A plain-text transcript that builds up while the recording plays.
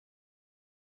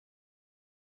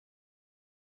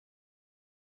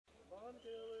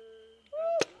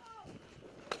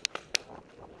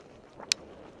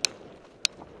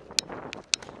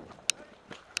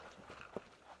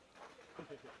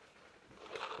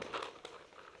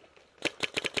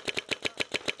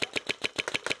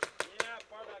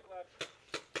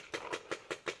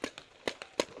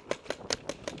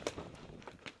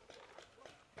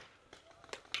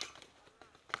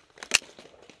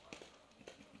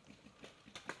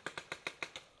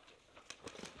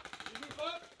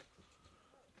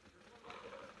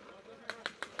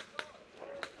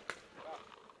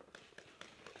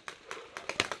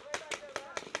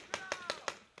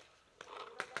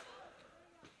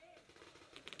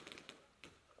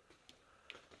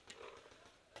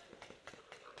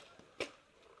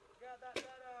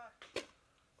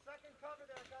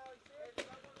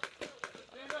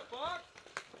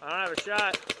I don't have a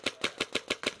shot.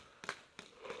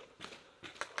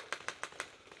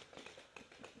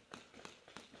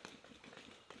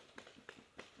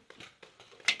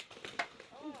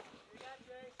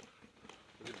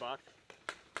 Is it box?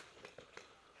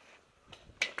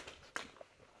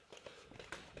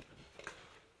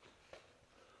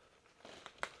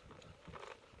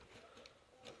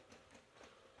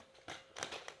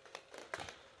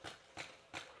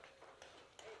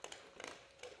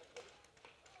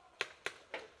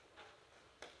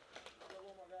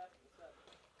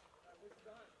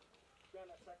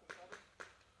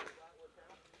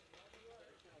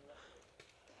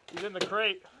 He's in the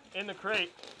crate. In the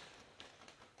crate.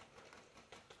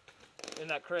 In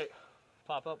that crate.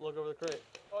 Pop up, look over the crate.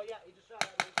 Oh yeah, he just shot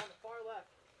at me. He's on the far left.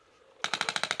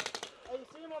 Hey, you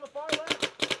see him on the far left?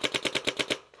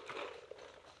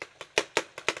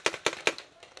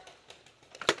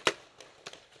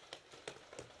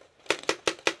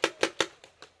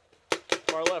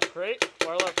 Far left crate.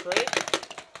 Far left crate.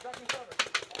 Second cover.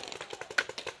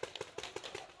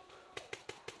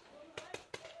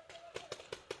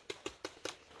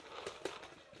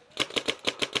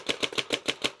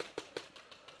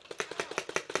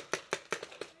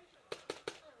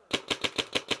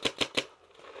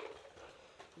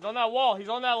 He's on that wall. He's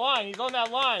on that line. He's on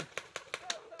that line.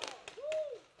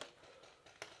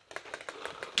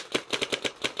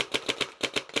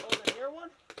 Oh, the near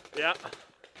one? Yeah.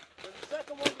 There's the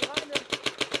second one behind him.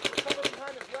 He's coming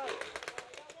behind his right.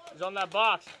 He's on that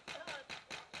box.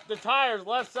 The tires,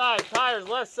 left side. Tires,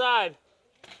 left side.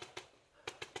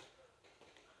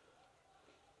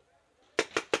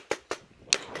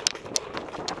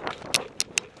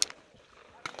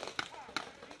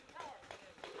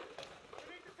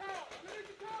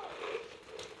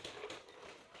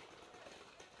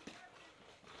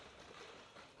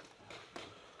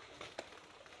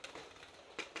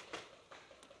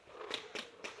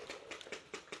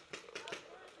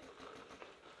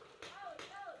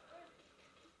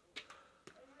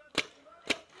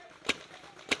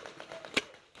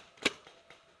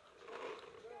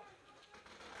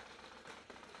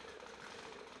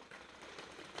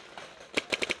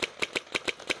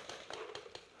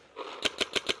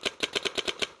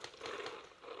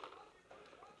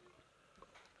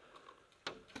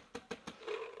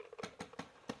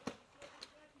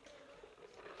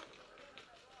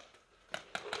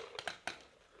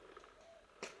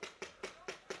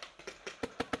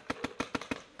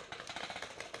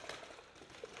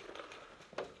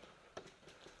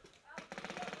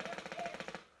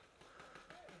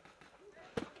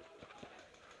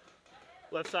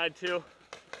 Left side too.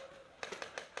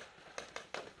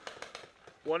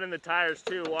 One in the tires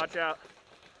too, watch out.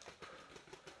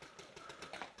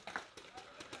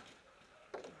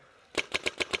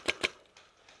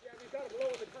 Yeah, we've got him low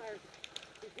in the tires.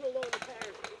 He's real low in the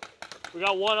tires. We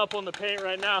got one up on the paint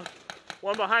right now.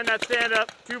 One behind that stand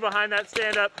up, two behind that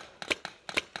stand up.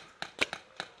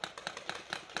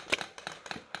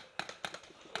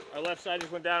 Our left side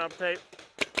just went down up tape.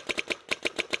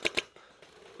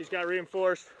 He's got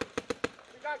reinforced.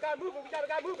 We got a guy moving. We got a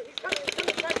guy moving. He's coming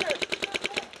right there.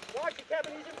 Watch it,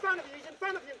 Kevin. He's in front of you. He's in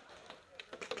front of you.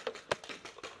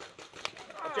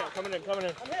 Watch out, coming in, coming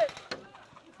in. I'm hit.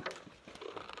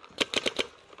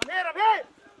 I'm hit. I'm hit.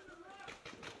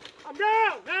 I'm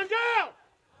down. Man down.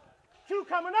 Two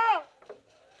coming out.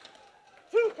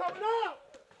 Two coming out.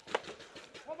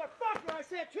 Motherfucker, I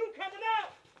said two coming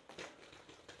out.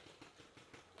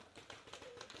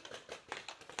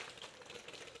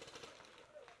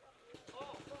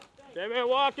 Dead man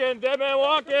walking, dead man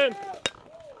walking.